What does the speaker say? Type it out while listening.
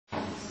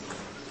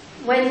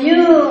when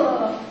you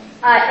are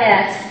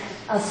at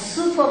a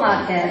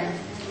supermarket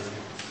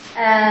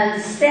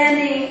and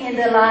standing in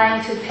the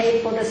line to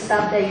pay for the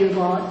stuff that you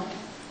bought,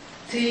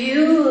 do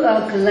you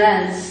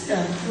glance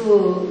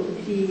through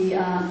the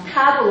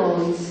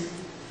tabloids,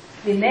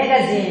 the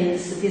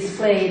magazines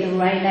displayed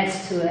right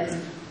next to it?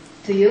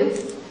 Do you?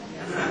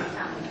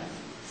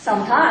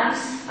 Sometimes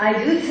I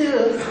do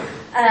too,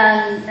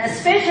 and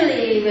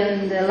especially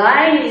when the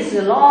line is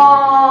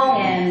long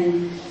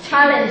and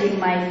challenging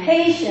my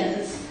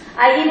patience,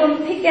 I even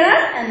pick it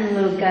up and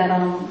look at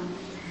them.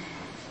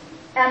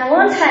 And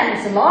one time,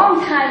 it's a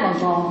long time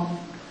ago,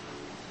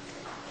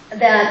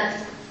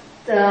 that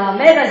the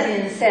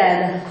magazine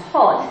said,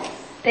 quote,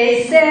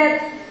 they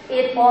said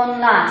it won't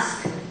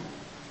last,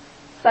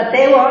 but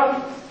they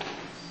were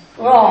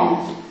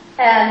wrong.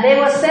 And they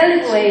were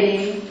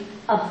celebrating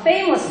a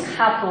famous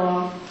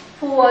couple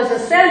who was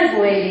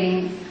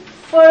celebrating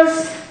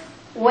first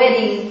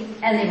wedding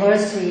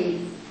anniversary.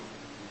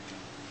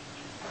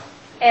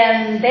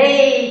 And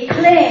they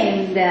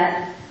claimed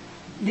that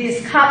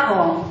this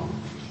couple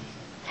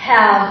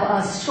have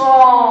a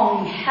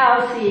strong,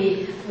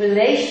 healthy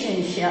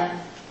relationship.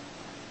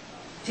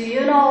 Do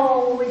you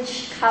know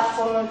which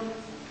couple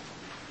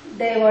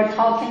they were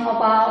talking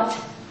about?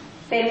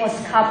 Famous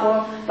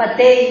couple, but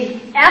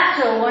they,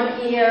 after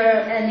 1 year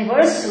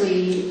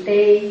anniversary,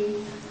 they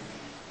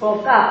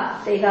broke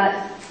up. They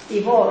got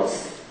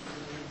divorced.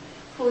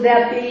 Could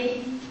that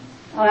be?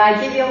 Or I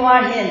give you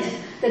one hint.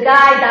 The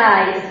guy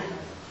died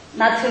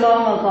not too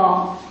long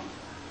ago.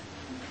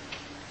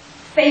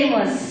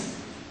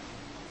 Famous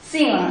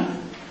singer,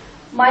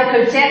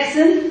 Michael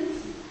Jackson,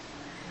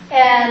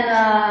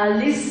 and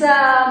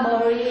Lisa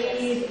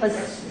Marie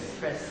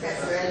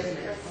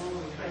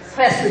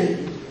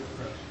Presley.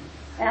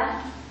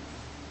 Yeah?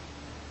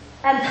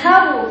 And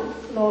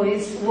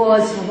tabloids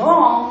was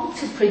wrong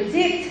to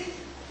predict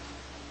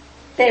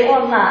they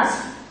won't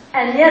last,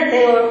 and yet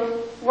they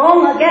were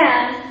wrong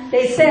again.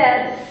 They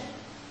said,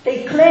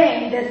 they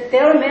claimed that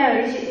their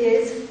marriage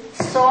is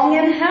strong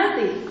and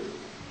healthy.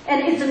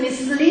 And it's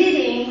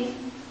misleading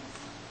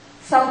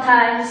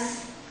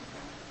sometimes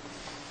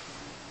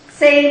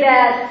saying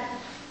that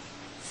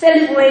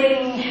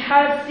celebrating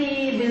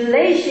healthy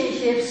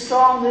relationship,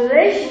 strong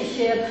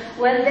relationship,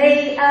 when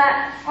they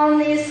are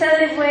only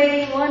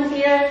celebrating 1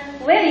 year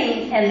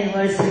wedding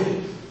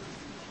anniversary.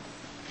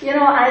 You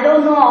know, I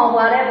don't know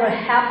whatever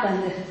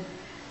happened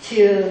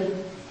to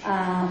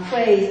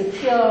phrase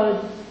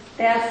till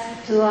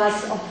death do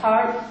us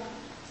apart.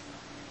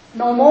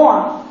 No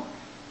more.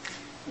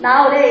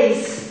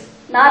 Nowadays,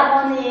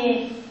 not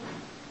only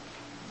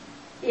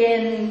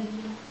in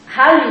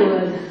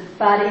Hollywood,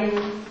 but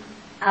in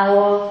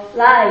our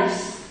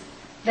lives,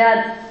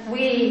 that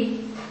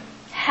we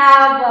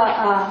have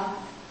a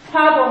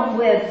problem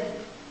with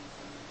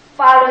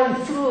following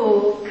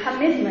through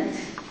commitment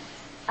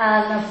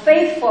and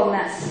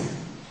faithfulness.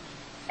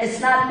 It's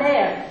not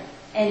there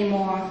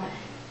anymore.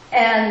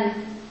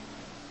 And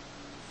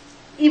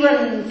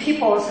even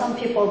some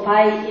people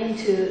buy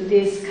into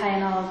this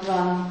kind of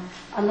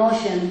a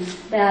notion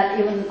that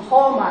even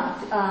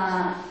Hallmark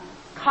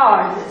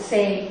cards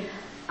saying,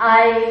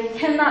 I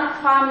cannot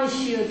promise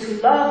you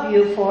to love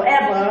you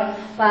forever,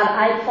 but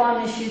I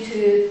promise you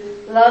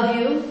to love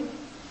you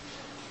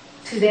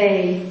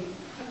today.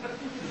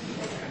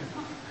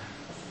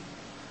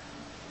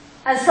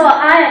 And so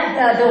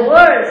the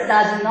world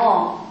doesn't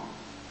know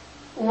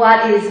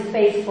what is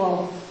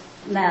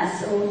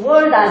faithfulness. The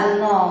world doesn't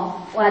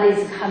know what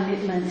is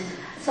commitment.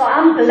 So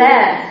I'm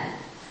glad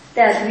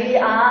that we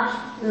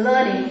are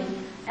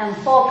learning and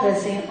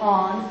focusing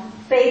on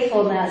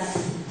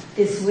faithfulness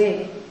this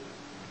week,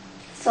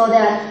 so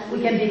that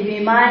we can be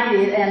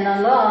reminded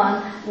and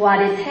learn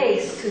what it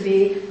takes to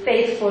be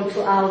faithful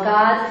to our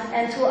God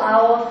and to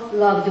our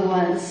loved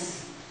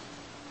ones.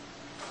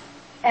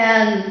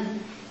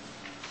 And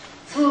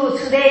through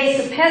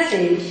today's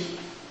passage,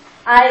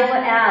 I've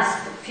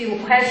asked a few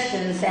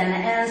questions and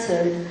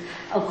answered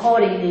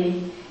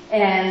accordingly.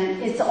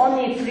 And it's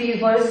only 3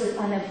 verses,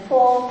 and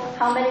 4,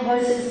 how many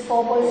verses?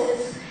 4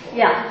 verses?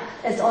 Yeah,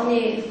 it's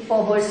only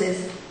 4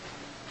 verses.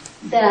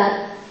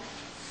 That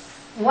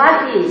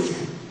what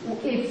is,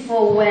 if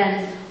or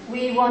when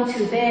we want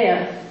to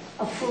bear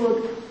a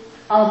fruit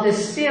of the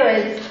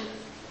Spirit,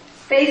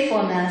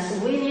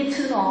 faithfulness, we need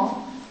to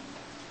know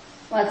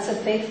what's the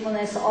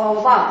faithfulness all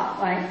about,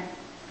 right?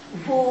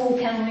 Who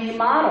can we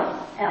model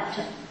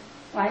after,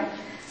 right?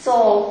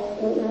 So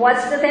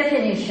what's the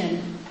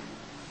definition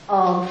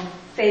of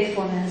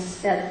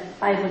faithfulness that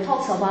Bible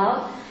talks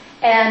about,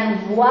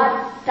 and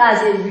what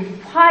does it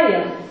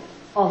require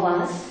of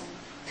us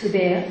to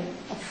bear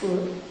a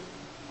fruit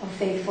of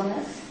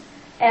faithfulness,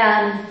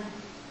 and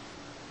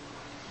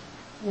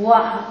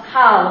what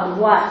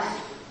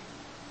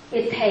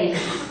it takes,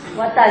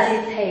 what does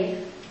it take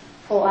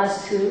for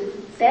us to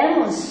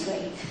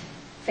demonstrate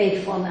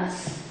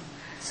faithfulness.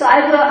 So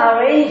I will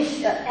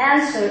arrange the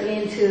answer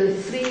into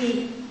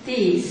 3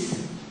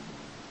 Ds,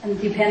 and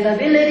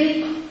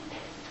dependability,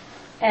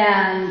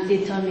 and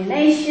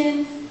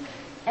determination,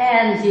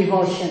 and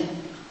devotion.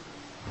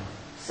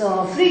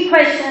 So 3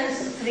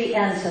 questions, 3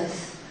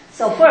 answers.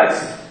 So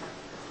first,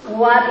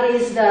 what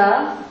is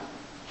the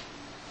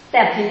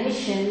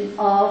definition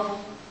of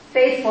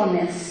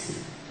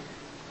faithfulness?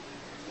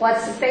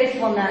 What's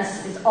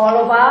faithfulness is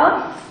all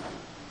about?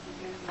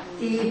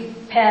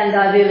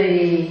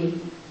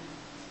 Dependability.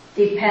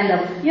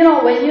 Dependable. You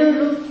know, when you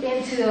look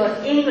into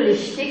an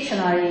English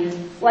dictionary,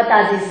 what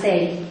does it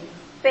say?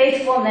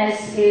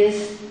 Faithfulness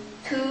is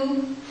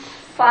to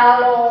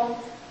follow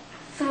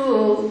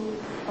through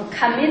a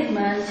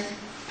commitment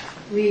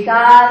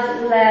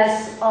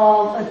regardless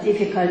of a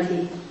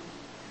difficulty.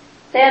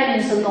 That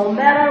means no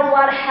matter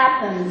what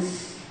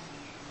happens,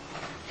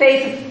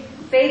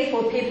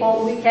 faithful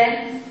people, we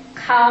can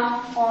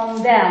count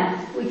on them.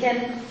 We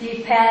can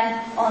depend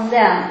on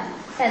them.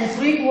 And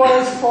Greek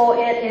words for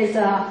it is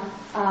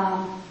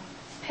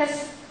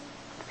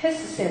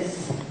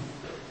pistis.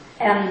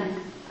 And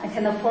I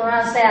cannot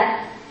pronounce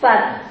that,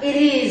 but it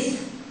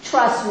is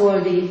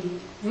trustworthy,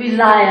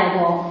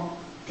 reliable,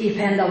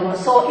 dependable.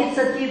 So it's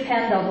a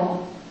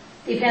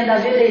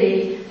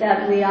dependability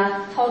that we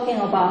are talking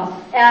about.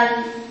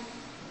 And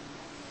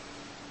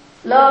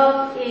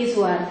love is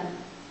what?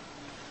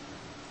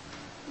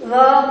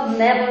 Love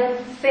never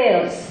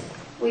fails.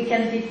 We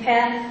can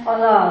depend on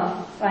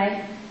love,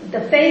 right?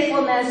 The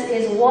faithfulness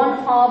is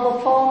one of a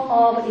form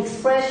of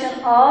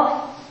expression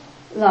of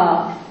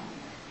love.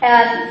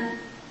 And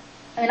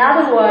in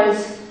other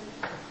words,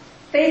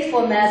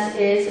 faithfulness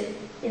is,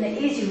 in an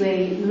easy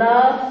way,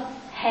 love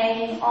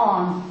hanging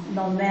on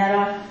no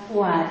matter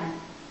what.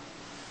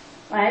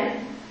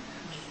 Right?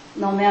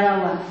 No matter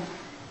what.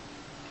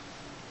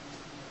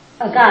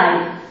 A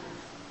guy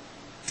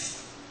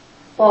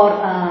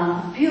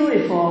bought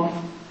beautiful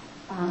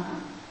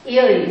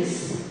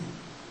earrings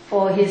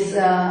for his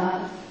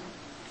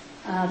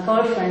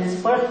girlfriend's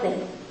birthday,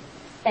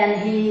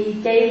 and he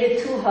gave it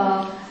to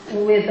her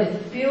with a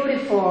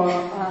beautiful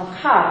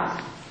card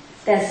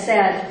that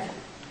said,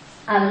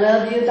 "I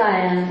love you,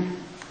 Diane.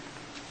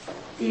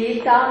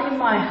 Deep down in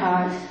my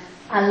heart,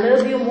 I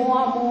love you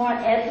more and more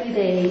every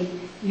day.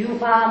 You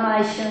are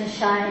my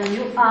sunshine.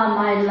 You are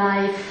my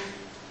life.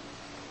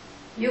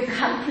 You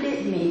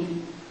complete me.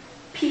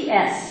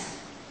 P.S.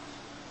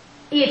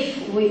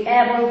 If we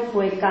ever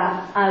break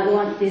up, I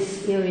want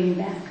this earring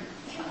back."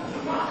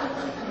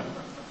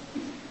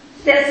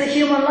 That's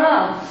human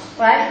love,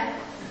 right?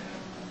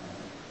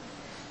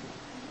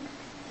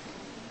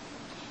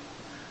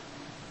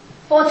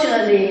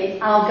 Fortunately,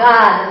 our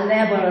God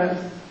never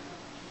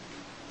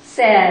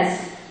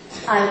says,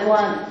 "I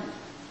want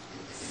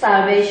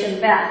salvation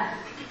back."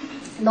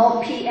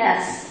 No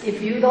P.S.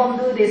 If you don't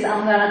do this,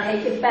 I'm going to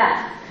take it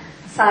back.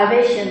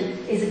 Salvation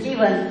is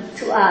given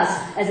to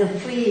us as a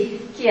free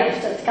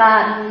gift.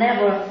 God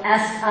never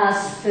asked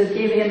us to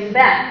give Him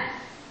back.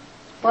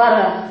 What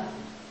an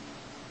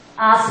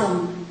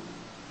awesome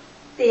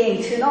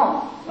thing to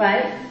know,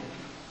 right?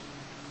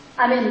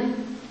 I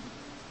mean,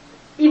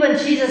 even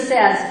Jesus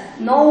says,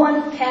 no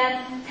one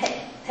can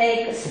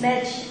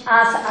snatch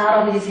us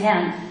out of His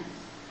hand.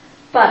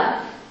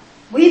 But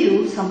we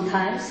do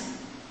sometimes.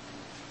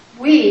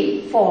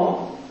 We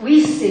fall,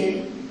 we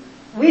sin,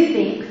 we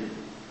think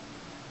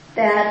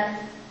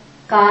that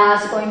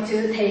God's going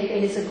to take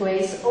His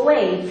grace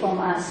away from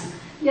us.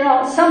 You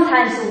know,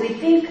 sometimes we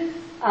think,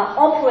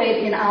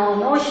 operate in our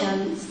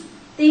notions,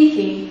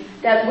 thinking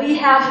that we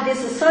have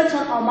this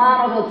certain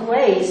amount of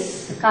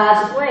grace,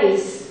 God's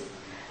grace,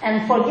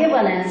 and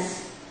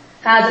forgiveness,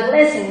 God's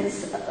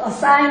blessings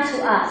assigned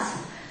to us,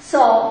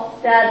 so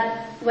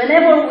that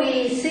whenever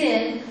we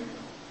sin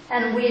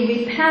and we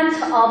repent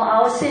of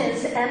our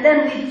sins, and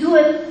then we do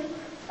it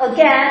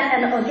again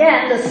and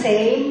again, the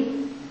same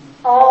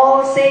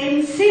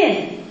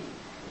sin,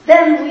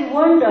 then we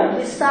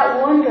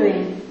start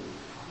wondering,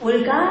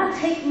 will God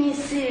take me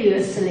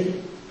seriously?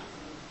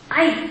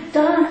 I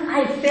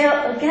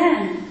failed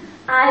again.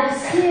 I've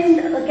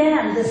sinned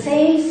again, the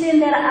same sin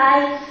that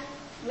I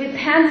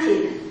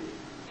repented.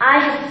 I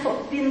have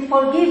been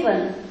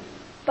forgiven,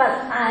 but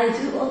I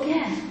do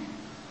again.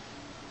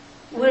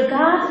 Will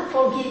God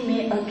forgive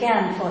me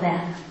again for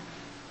that?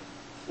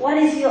 What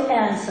is your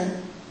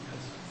answer?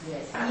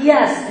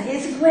 Yes,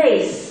 His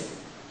grace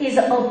is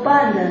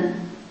abundant,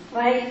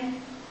 right?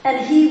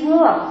 And He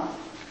will.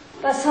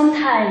 But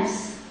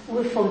sometimes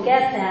we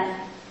forget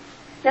that.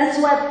 That's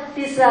what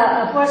this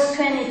verse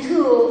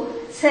 22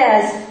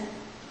 says.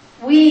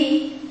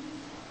 We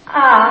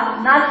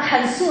are not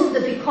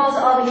consumed because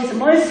of His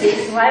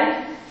mercies,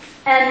 right?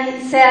 And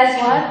it says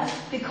what?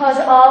 Because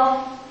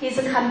of His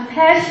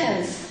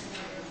compassions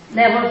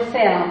never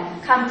fail.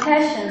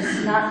 Compassions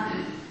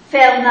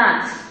fail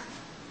not.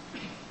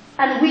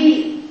 And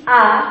we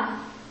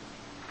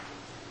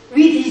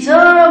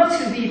deserve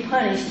to be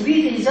punished.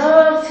 We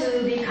deserve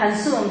to be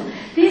consumed.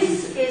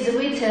 This is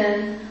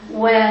written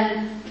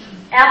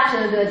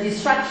after the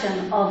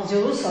destruction of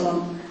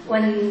Jerusalem,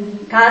 when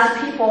God's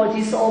people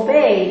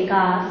disobeyed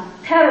God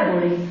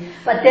terribly.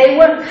 But they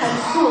weren't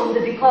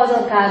consumed because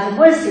of God's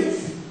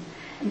mercies.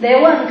 They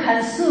weren't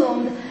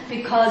consumed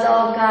because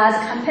of God's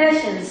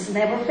compassions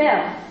never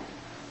fail.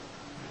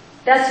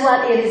 That's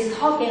what it is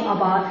talking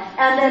about.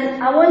 And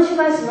then I want you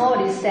guys to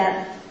notice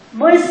that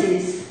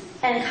mercies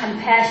and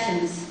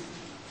compassions.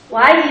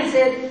 Why is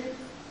it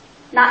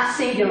not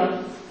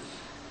singular?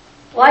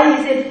 Why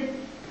is it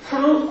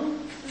plural?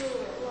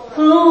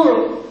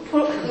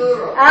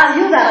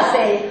 You gotta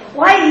say.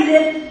 Why is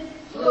it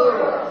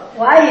plural?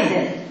 Why is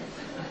it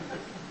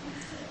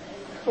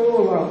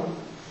plural?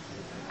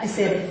 I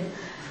said it,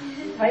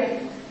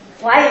 right?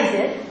 Why is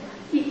it?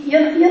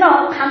 You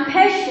know,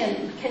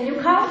 compassion. Can you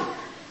count?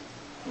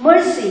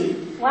 Mercy.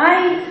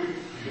 Why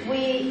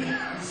we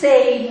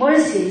say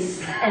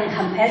mercies and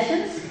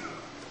compassions?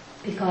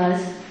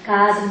 Because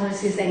God's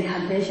mercies and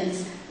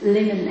compassions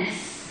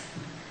limitless,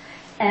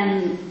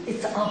 and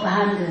it's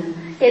abundant.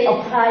 It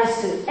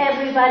applies to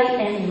everybody,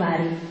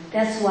 anybody.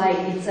 That's why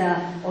it's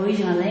a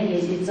original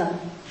language. It's a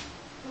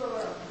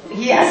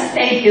yes.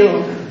 Thank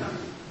you.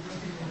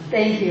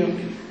 Thank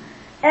you.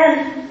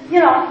 And you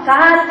know,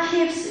 God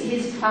keeps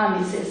His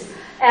promises,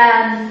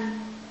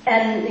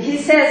 and He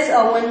says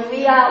when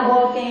we are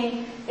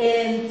walking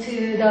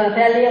into the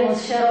valley of the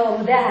shadow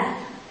of death,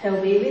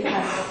 He'll be with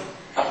us.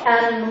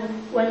 And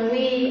when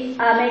we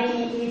are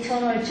making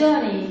eternal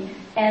journey,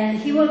 and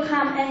He will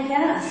come and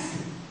get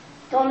us.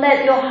 Don't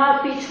let your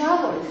heart be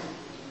troubled.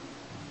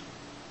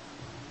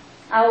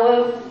 I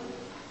will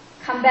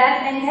come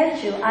back and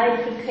get you. I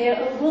prepare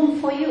a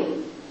room for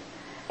you.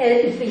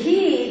 If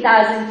He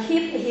doesn't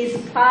keep His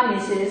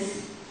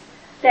promises,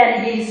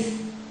 then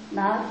He's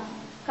not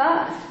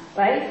God,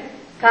 right?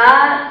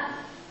 God,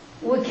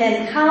 we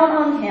can count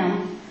on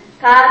Him.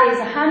 God is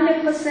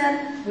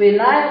 100%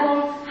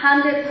 reliable,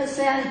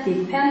 100%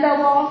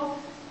 dependable,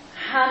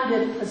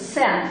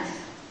 100%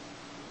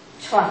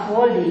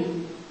 trustworthy.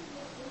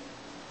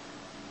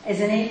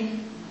 Isn't He?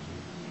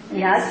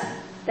 Yes.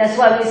 That's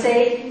why we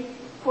say,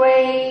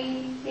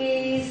 great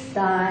is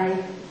thy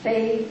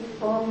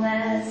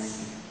faithfulness.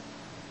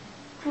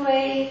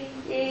 Great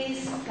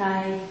is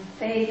thy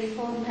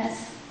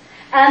faithfulness.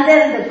 And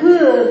then the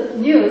good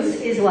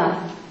news is what?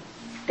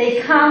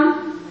 They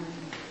come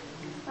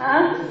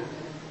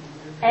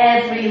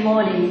every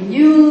morning.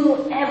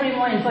 New every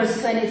morning. Verse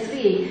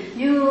 23.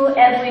 New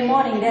every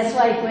morning. That's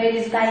why great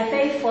is thy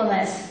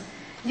faithfulness.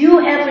 New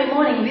every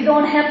morning. We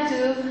don't have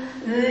to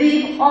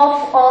live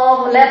off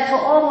of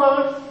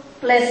leftover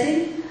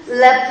blessing,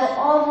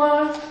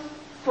 leftover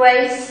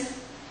grace.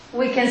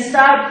 We can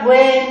start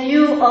brand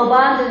new,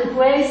 abundant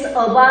grace,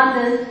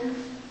 abundant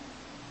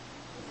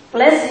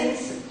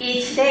blessings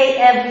each day,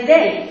 every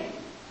day.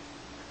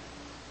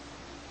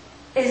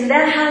 Isn't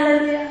that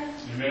hallelujah?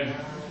 Amen.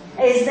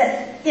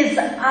 It's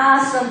an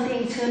awesome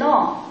thing to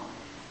know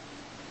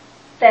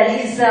that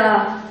His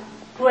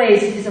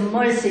grace, His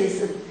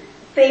mercies,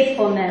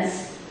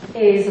 faithfulness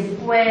is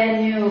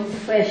brand new,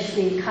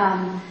 freshly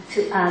come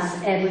to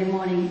us every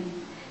morning.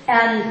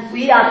 And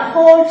we are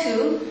called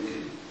to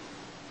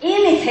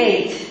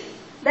imitate.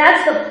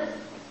 That's the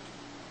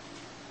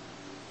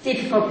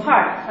difficult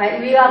part,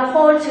 right? We are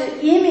called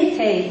to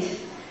imitate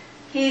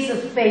His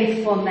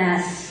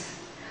faithfulness.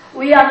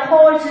 We are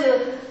called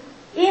to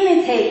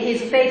imitate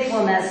His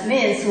faithfulness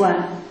means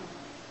what?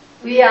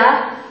 We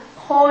are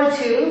called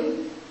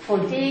to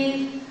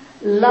forgive,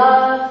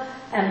 love,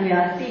 and we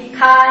are be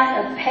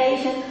kind and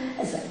patient.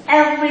 It's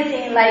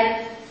everything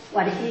like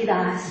what He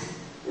does.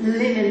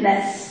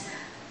 Limitless,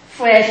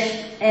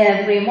 fresh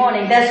every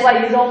morning. That's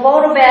why you don't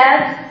go to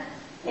bed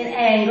in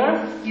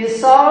anger. You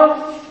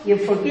solve, you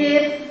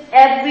forgive.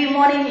 Every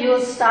morning you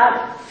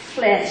start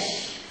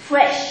fresh.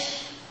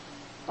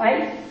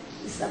 Right?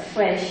 It's a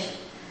fresh.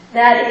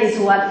 That is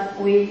what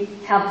we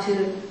have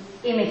to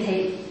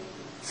imitate.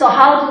 So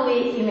how do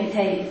we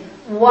imitate?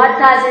 What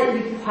does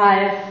it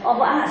require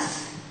of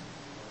us?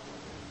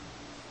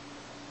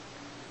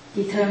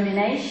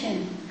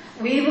 Determination.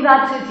 We've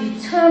got to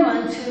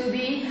determine to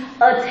be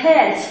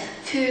attached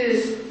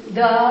to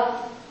the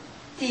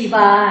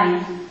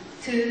divine.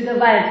 To the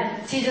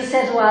vine. Jesus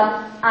says,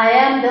 well, I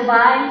am the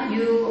vine,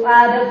 you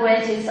are the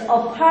branches.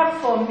 Apart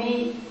from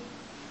me,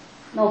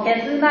 no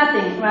can do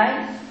nothing,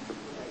 right?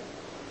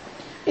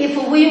 If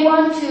we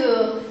want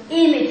to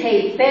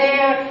imitate,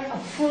 bear a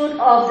fruit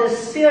of the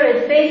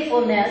Spirit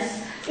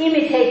faithfulness,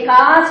 imitate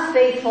God's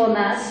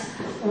faithfulness,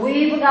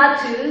 we've got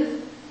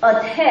to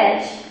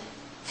attach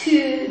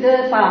to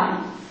the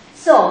vine.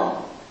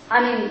 So,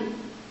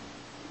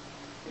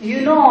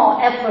 you know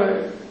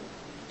apple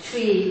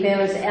tree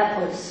bears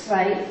apples,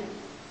 right?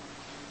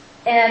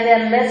 And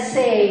then let's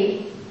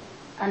say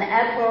an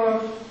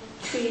apple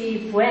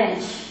tree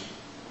branch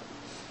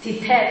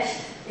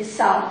detached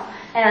itself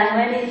and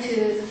went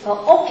into an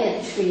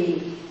orchid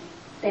tree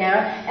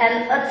there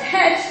and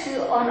attached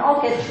to an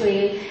orchid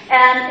tree,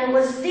 and it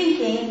was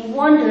thinking,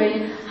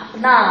 wondering,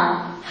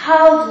 now,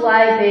 how do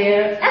I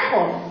bear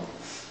apple?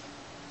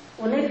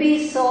 Wouldn't it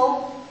be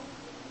so?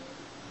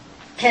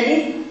 Can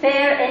it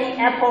bear any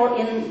apple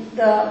in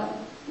the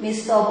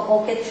midst of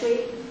orchid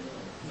tree?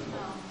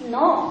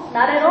 No,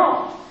 not at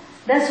all.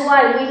 That's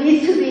why we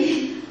need to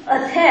be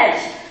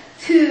attached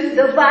to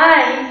the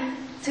vine,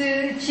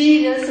 to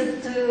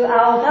Jesus, to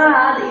our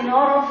God, in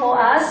order for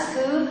us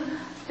to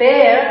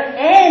bear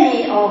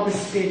any of the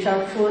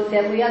spiritual fruit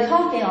that we are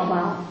talking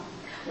about.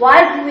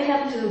 Why do we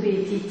have to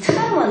be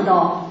determined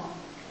of?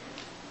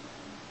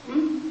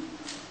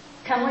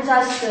 Can we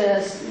just,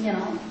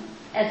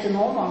 at the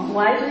normal,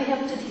 why do we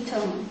have to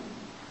determine?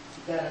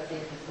 You gotta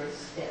take the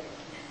first step.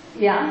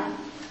 Yeah.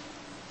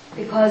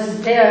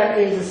 Because there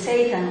is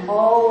Satan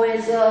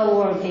always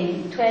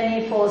working,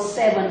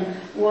 24/7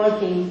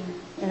 working,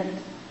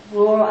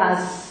 lure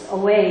us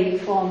away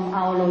from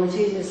our Lord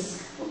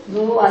Jesus,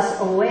 lure us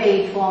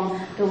away from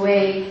the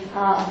way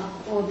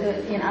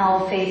in our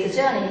faith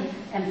journey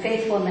and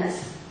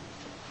faithfulness.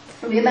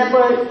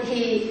 Remember,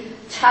 he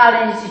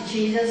challenged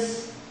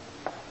Jesus.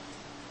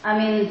 I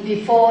mean,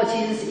 before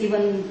Jesus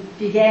even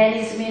began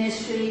his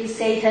ministry,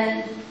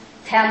 Satan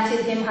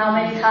tempted him how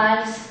many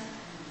times?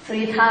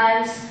 3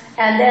 times.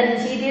 And then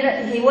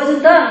he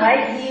wasn't done,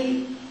 right?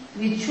 He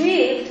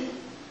retrieved,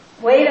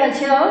 wait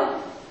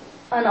until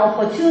an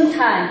opportune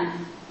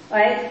time,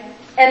 right?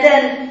 And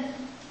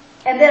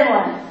then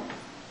what?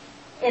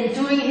 And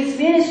during his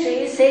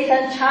ministry,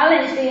 Satan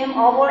challenged him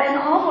over and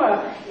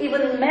over.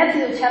 Even in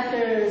Matthew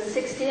chapter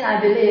 16, I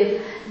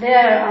believe,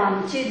 there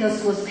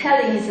Jesus was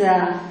telling his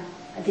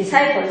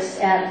disciples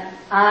that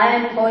I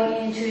am going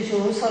into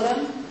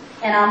Jerusalem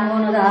and I'm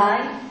going to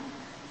die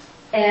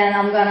and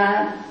I'm going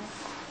to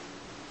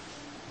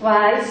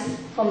rise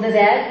from the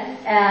dead.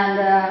 And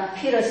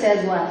Peter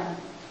says what?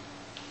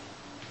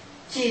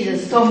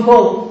 Jesus, don't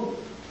go.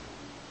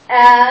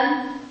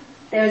 And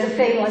there's a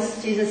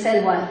famous, Jesus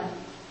said what?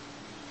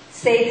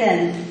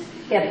 Satan,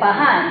 get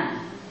behind.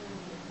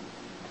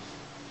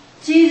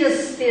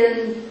 Jesus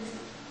didn't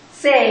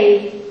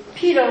say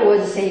Peter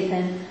was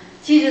Satan.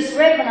 Jesus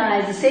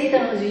recognized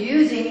Satan was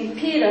using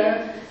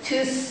Peter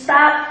to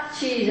stop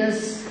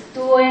Jesus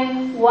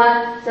doing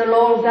what the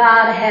Lord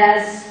God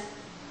has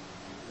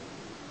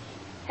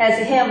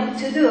him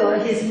to do,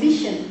 his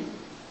mission,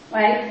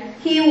 right?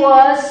 He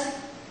was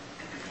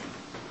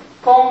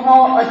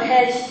gung-ho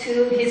attached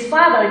to his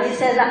Father. He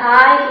said,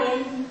 I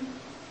in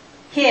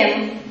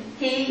him,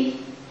 he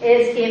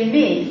is in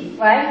me,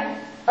 right?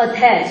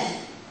 Attached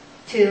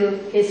to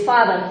his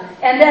Father.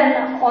 And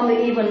then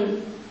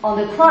even on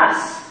the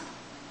cross,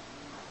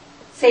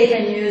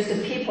 Satan used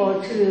the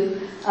people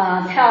to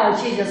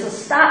tell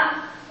Jesus, stop,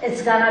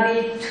 it's gonna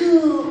be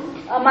too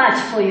much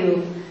for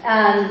you.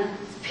 And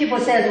people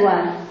said,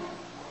 what?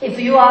 If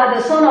you are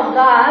the Son of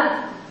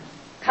God,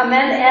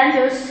 command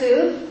angels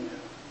to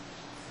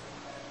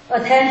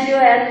attend you,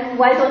 and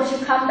why don't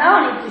you come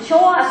down and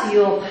show us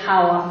your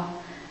power?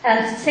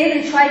 And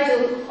Satan tried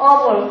to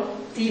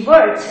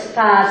divert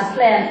God's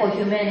plan for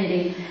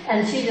humanity.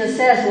 And Jesus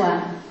says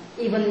what?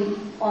 Even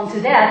onto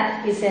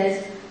that, he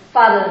says,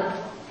 Father,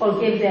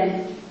 forgive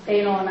them.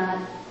 They know not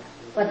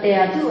what they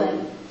are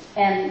doing.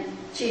 And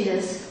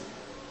Jesus,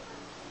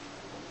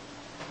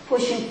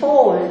 pushing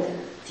forward,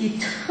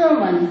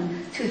 determined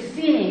to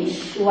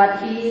finish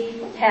what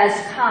he has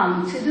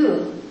come to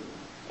do.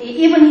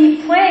 Even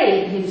he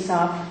prayed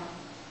himself,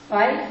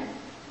 right?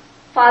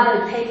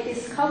 Father, take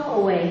this cup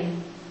away.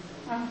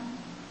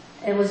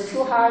 It was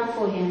too hard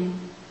for him.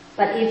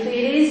 But if it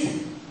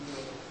is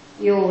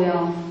your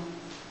will,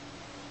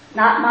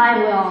 not my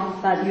will,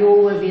 but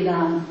your will be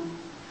done.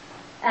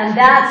 And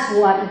that's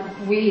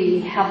what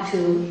we have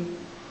to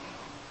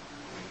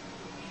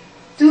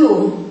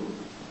do.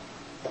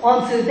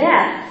 Onto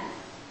that,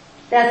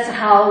 that's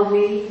how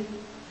we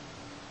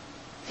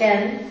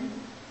can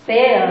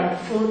bear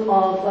fruit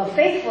of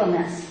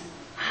faithfulness.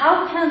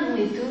 How can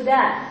we do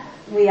that?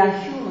 We are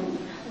human.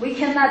 We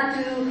cannot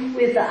do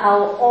with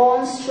our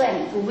own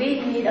strength. We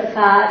need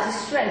God's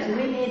strength.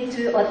 We need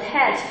to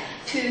attach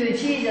to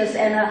Jesus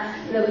and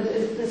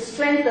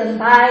strengthened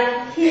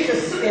by His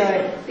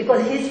Spirit,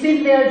 because He's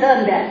been there,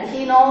 done that.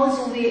 He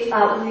knows we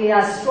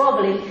are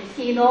struggling.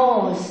 He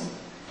knows.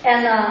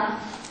 And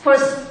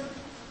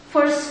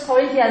First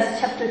Corinthians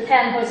chapter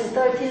 10 verse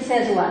 13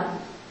 says what?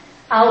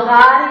 Our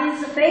God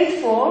is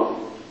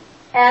faithful,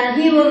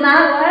 and He will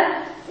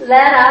not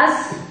let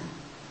us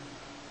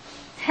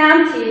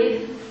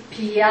tempted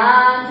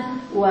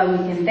beyond what we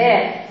can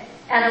bear.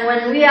 And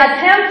when we are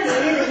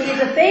tempted, He is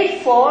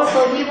faithful,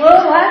 so He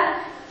will what?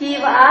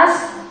 Give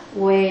us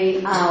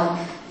way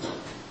out.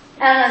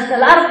 And a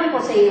lot of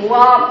people say,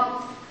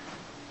 well,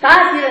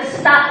 God didn't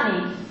stop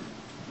me.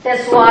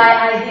 That's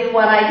why I did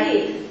what I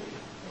did.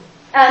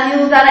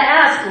 And you gotta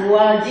ask,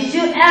 well, did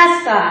you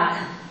ask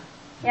God?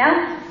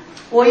 Yeah?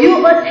 Were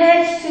you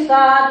attached to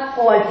God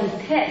or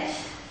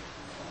detached?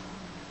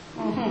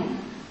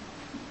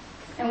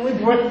 And we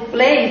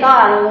blame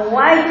God.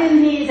 Why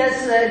didn't He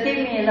just give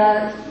me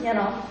the,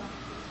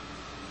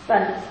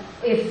 But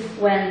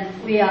when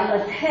we are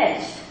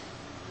attached,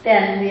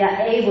 then we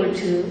are able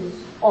to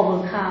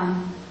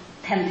overcome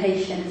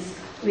temptations.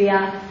 We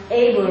are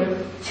able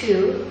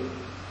to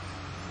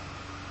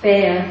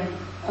bear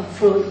a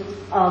fruit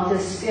of the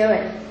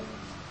Spirit,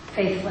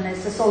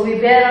 faithfulness. So we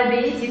better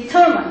be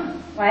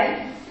determined,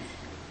 right?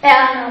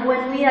 And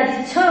when we are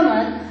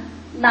determined,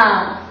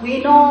 now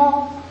we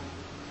know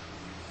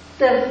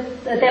the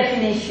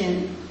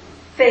definition,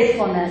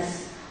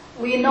 faithfulness.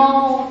 we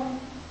know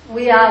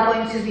we are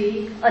going to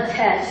be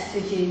attached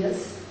to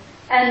Jesus.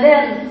 And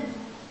then,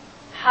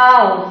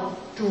 how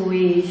do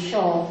we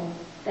show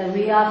that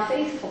we are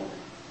faithful?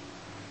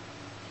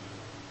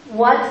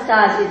 What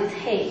does it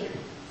take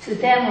to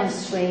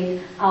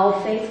demonstrate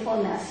our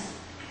faithfulness?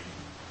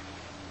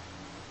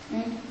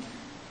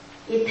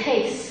 It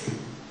takes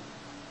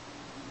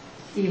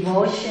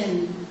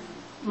devotion.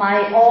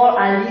 My all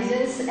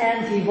allegiance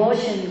and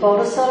devotion go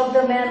to serve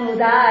the man who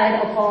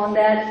died upon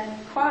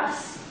that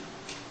cross.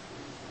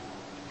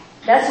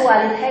 That's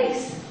what it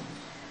takes.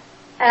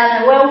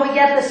 And where we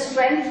get the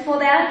strength for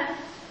that?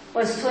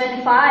 Verse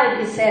 25,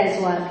 it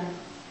says what?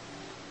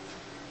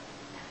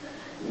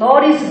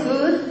 Lord is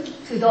good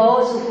to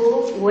those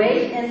who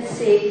wait and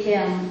seek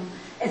Him.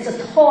 It's a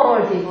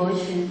total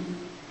devotion.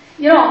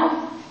 You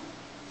know,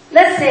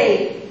 let's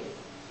say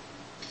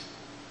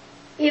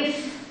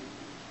if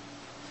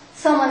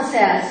someone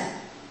says,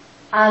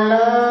 I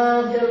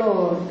love the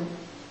Lord,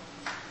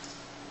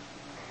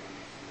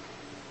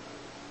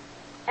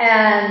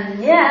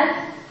 and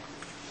yet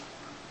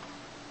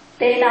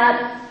they're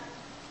not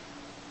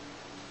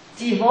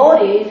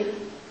devoted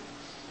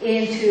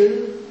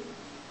into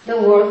the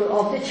work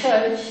of the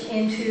church,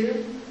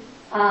 into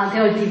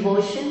their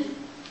devotion,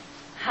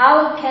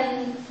 how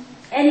can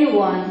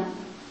anyone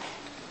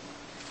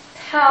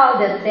tell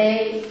that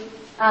they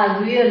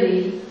are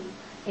really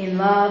in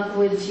love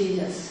with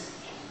Jesus?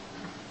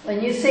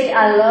 When you say,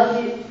 I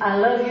love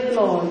you,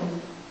 Lord,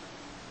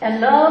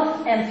 and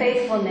love and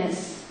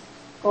faithfulness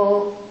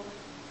go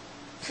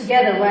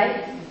together,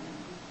 right?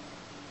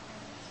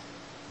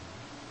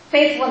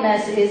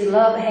 Faithfulness is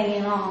love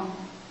hanging on,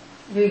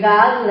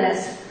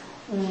 regardless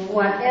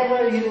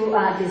whatever you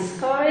are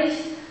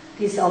discouraged,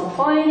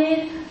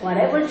 disappointed,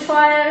 whatever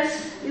trials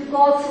you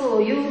go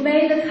through. You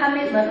made a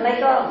commitment,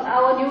 like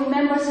our new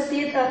members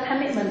did a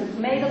commitment,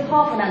 made a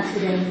covenant to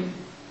them.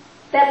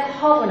 That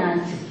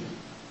covenant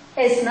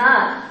is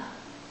not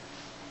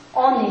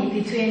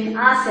only between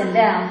us and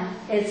them,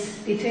 it's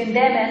between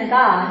them and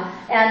God.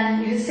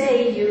 And you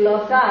say you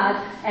love God,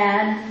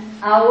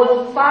 and I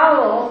will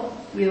follow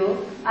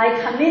you.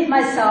 I commit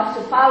myself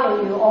to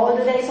follow you all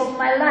the days of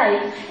my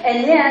life.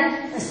 And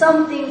then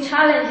something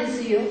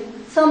challenges you,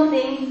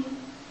 something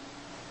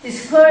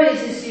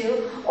discourages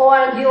you,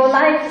 or your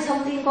life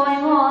something going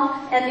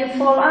on, and you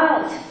fall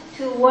out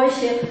to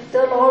worship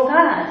the Lord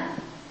God.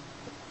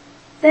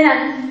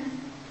 Then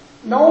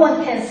no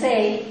one can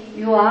say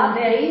you are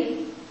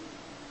very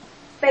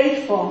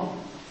faithful,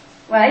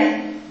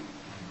 right?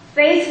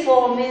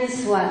 Faithful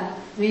means what?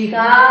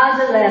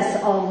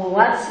 Regardless of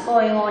what's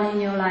going on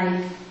in your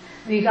life,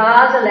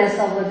 regardless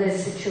of the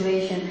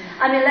situation.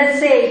 I mean, let's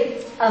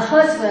say a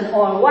husband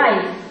or a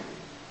wife,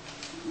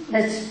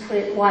 let's put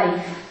it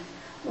wife.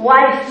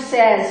 Wife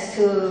says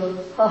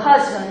to her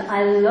husband,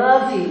 I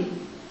love you.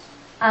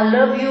 I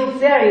love you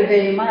very,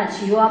 very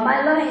much. You are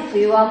my life.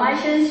 You are my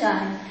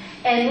sunshine.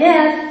 And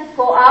yet,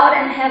 go out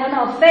and have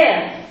an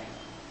affair.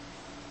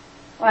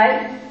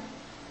 Right?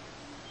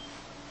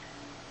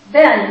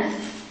 Then,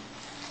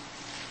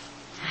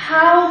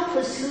 how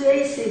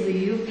persuasive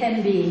you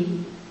can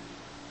be,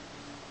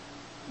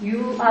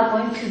 you are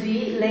going to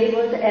be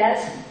labeled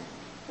as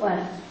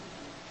what?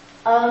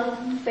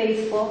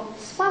 Unfaithful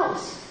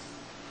spouse.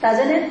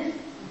 Doesn't it?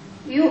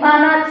 You are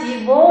not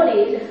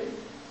devoted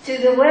to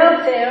the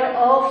welfare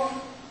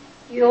of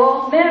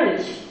your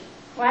marriage,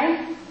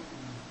 right?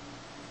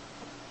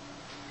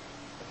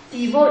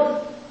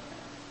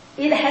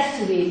 It has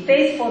to be,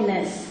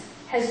 faithfulness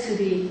has to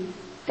be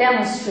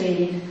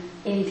demonstrated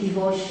in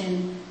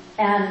devotion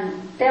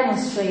and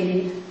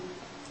demonstrated.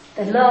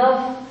 The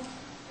love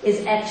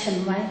is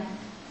action, right?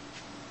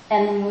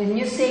 And when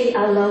you say,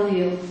 I love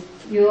you,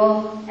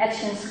 your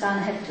actions gonna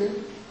have to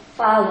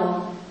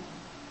follow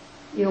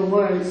your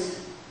words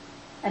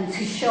and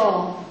to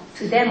show,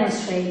 to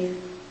demonstrate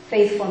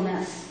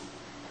faithfulness.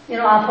 You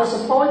know,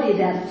 Apostle Paul did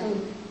that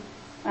too,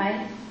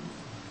 right?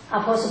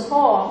 Apostle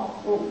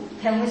Paul,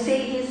 can we say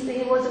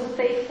he was a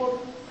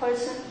faithful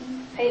person,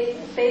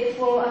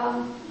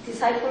 faithful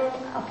disciple,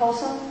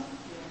 apostle?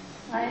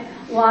 Right?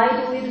 Why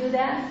do we do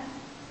that?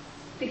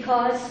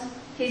 Because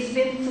he's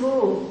been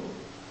through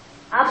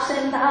ups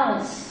and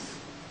downs.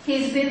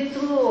 He's been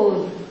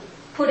through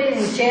put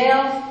in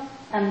jail,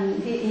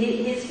 and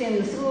he's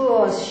been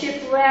through a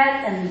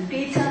shipwreck and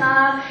beaten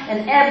up,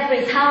 and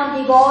every town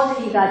he goes,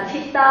 he got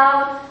kicked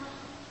out.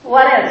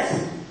 What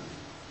else?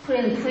 Put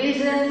in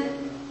prison.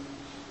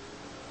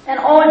 And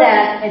all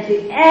that at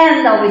the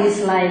end of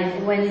his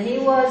life, when he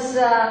was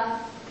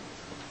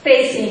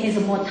facing his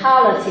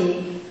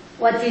mortality,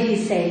 what did he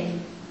say?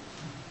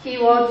 He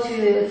wrote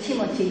to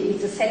Timothy,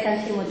 it's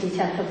 2 Timothy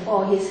chapter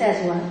 4, he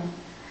says what?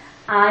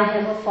 I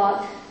have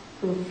fought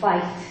good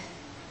fight.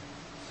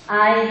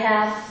 I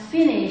have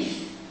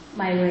finished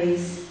my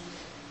race.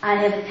 I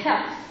have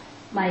kept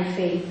my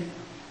faith.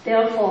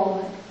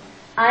 Therefore,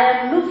 I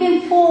am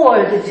looking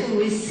forward to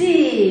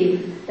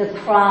receive the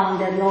crown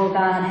that Lord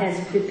God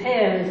has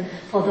prepared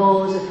for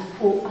those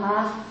who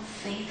are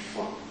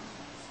faithful.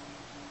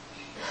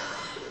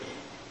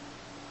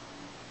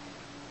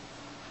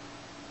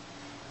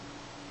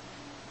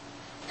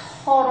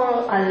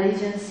 total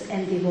allegiance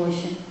and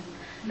devotion.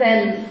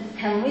 Then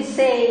can we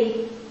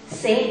say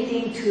same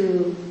thing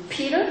to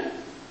Peter,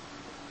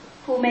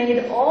 who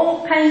made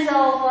all kinds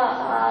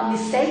of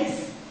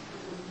mistakes?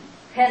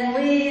 Can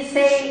we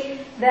say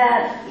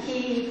that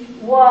he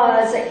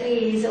was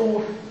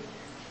a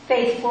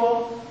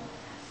faithful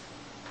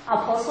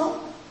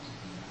apostle?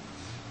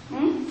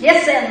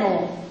 Yes and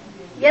no.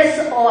 Yes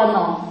or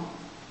no?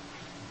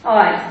 All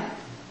right.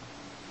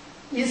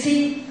 You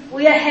see,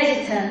 we are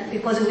hesitant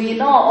because we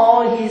know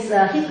all his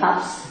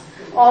hiccups,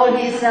 all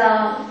his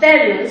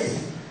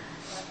failures.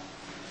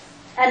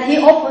 And he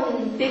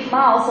opened big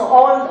mouth, so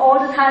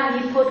all the time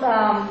he put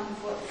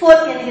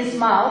foot in his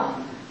mouth.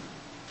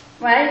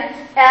 Right?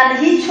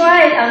 And he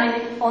tried,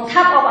 on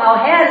top of our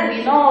head,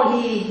 we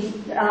know he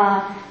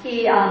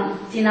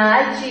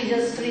denied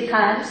Jesus 3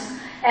 times.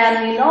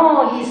 And we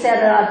know he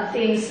said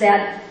things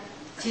that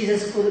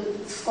Jesus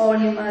could scold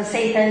him,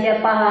 Satan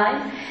get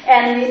behind.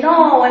 And we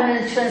know when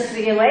in the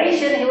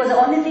transfiguration, he was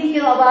only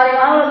thinking about it,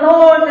 oh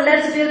Lord,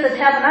 let's build the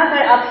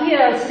tabernacle up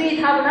here, 3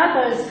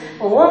 tabernacles,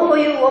 one for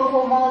you, one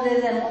for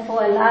Moses, and one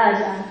for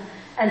Elijah.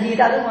 And he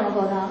doesn't want to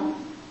go down.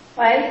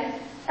 Right?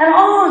 And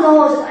all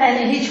those,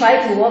 and he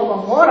tried to walk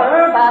on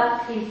water,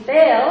 but he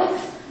failed.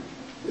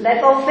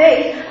 Lack of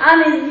faith.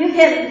 You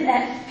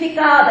can pick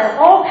out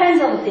all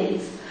kinds of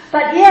things.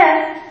 But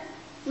yet,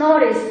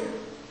 notice,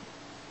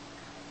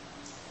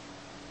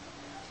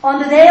 on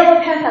the day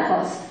of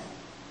Pentecost,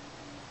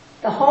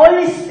 the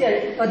Holy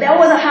Spirit, but there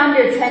was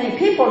 120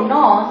 people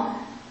known,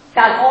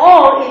 got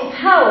all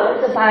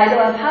empowered by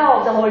the power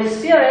of the Holy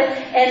Spirit,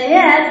 and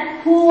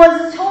yet, who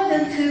was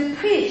chosen to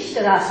preach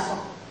the gospel?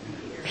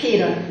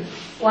 Peter.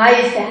 Why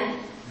is that?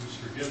 He was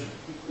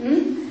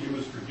forgiven. He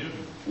was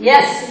forgiven.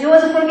 Yes, he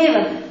was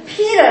forgiven.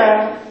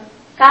 Peter,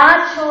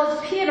 God chose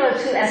Peter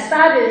to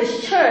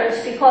establish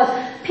church because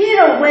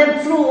Peter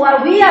went through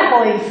what we are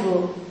going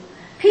through.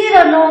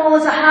 Peter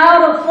knows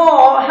how to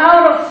fall,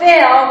 how to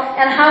fail,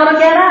 and how to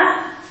get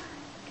up.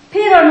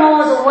 Peter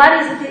knows what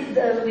is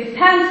the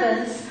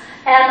repentance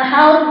and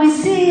how to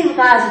receive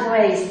God's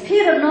grace.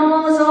 Peter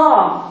knows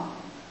all.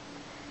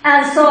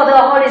 And so the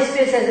Holy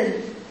Spirit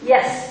says,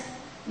 yes,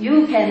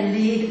 you can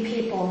lead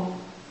people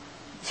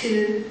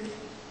to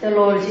the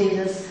Lord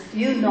Jesus.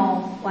 You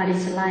know what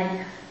it's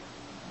like.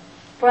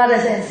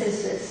 Brothers and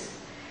sisters,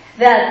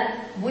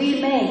 that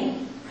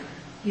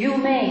you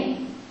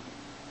may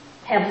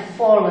have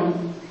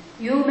fallen.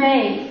 You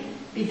may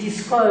be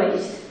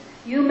discouraged.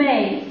 You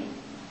may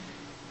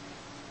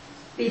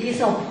be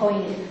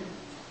disappointed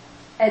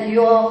at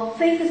your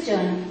faith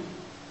journey.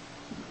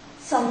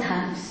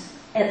 Sometimes,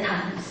 at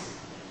times.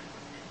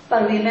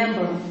 But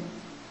remember,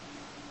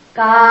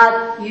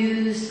 God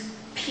used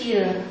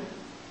Peter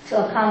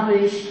to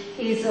accomplish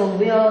His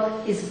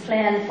will, His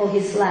plan for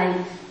his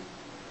life.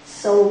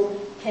 So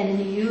can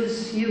He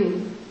use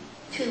you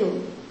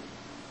too?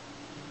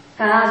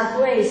 God's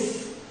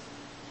grace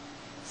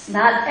is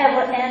not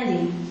ever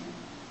ending.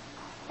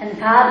 And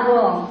God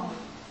will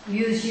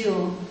use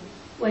you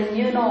when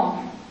you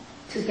know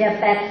to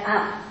get back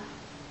up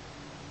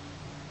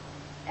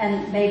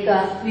and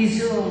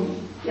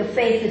resume your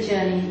faith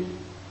journey.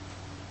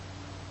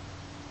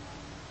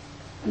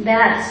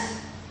 That's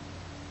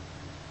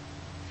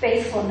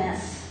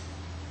faithfulness.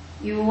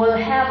 You will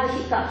have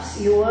hiccups,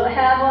 you will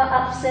have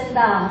ups and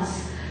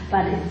downs,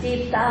 but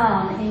deep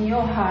down in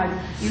your heart,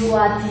 you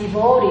are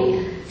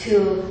devoted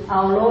to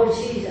our Lord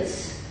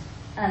Jesus.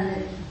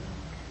 And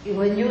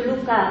when you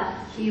look up,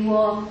 He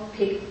will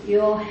pick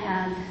your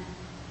hand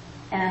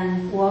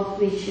and walk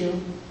with you.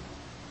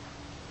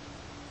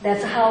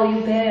 That's how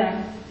you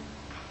bear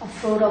a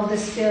fruit of the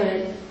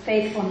Spirit,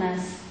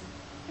 faithfulness.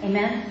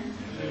 Amen?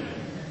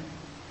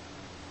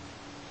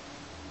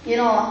 You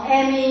know,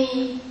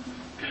 Amy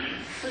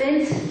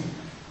Flint,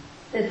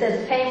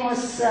 the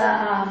famous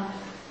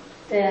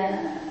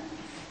the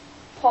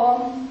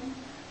poem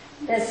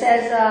that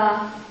says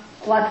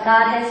what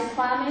God has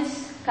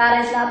promised. God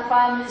has not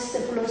promised the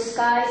blue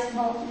skies.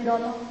 No, you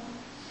don't know.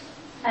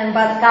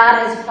 But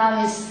God has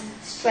promised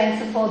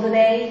strength for the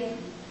day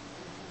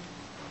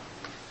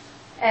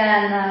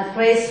and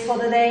grace for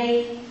the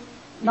day.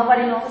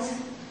 Nobody knows.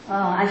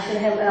 I should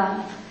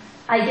have.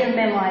 I didn't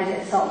memorize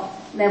it, so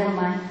never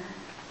mind.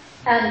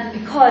 And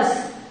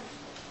because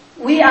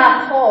we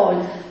are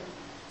called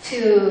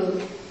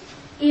to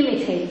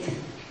imitate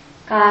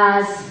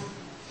God's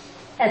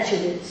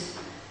attributes,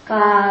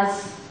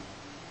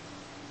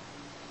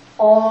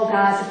 all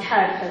God's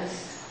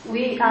characters.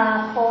 We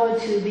are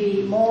called to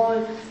be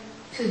more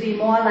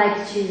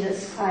like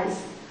Jesus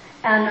Christ,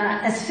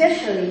 and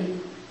especially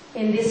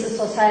in this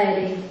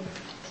society,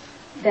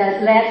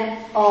 that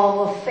lack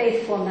of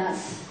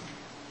faithfulness,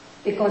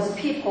 because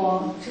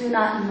people do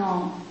not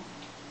know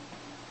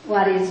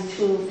what is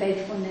true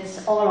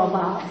faithfulness all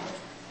about.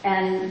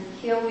 And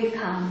here we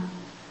come.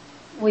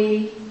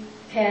 We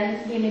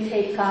can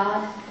imitate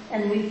God,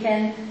 and we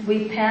can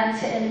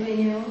repent and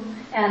renew,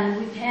 and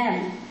we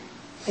can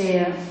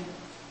bear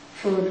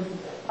fruit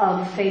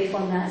of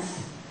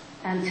faithfulness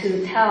and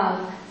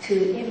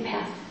to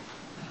impact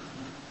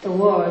the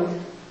world.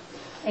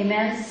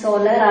 Amen. So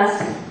let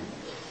us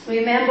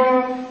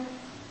remember,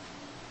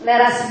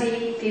 let us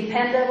be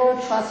dependable,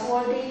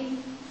 trustworthy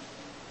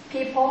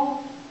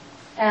people,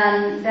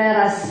 and let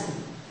us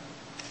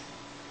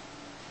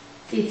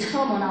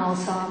determine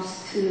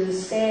ourselves to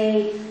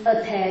stay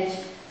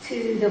attached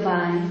to the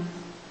vine,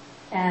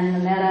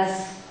 and let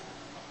us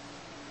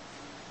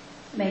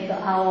make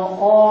our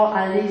all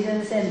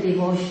allegiance and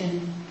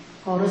devotion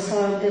for to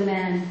serve the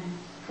man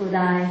who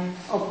died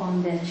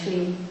upon that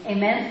tree.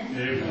 Amen?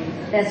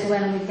 Amen. That's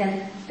when we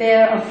can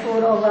bear a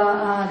fruit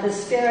of the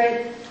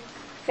Spirit,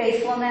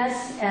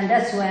 faithfulness, and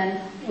that's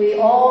when we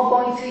all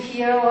going to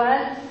hear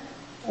what?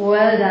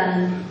 Well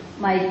done,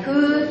 my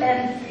good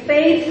and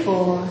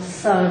faithful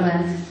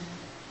servant.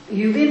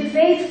 You've been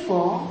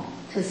faithful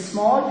to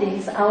small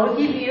things. I will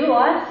give you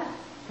what?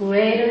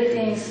 Greater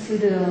things to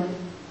do.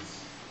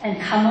 And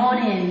come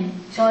on in,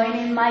 join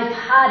in my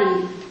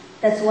party.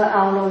 That's what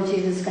our Lord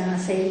Jesus is going to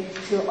say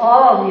to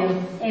all of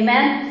you.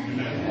 Amen?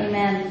 Amen.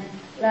 Amen.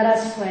 Let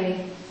us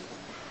pray.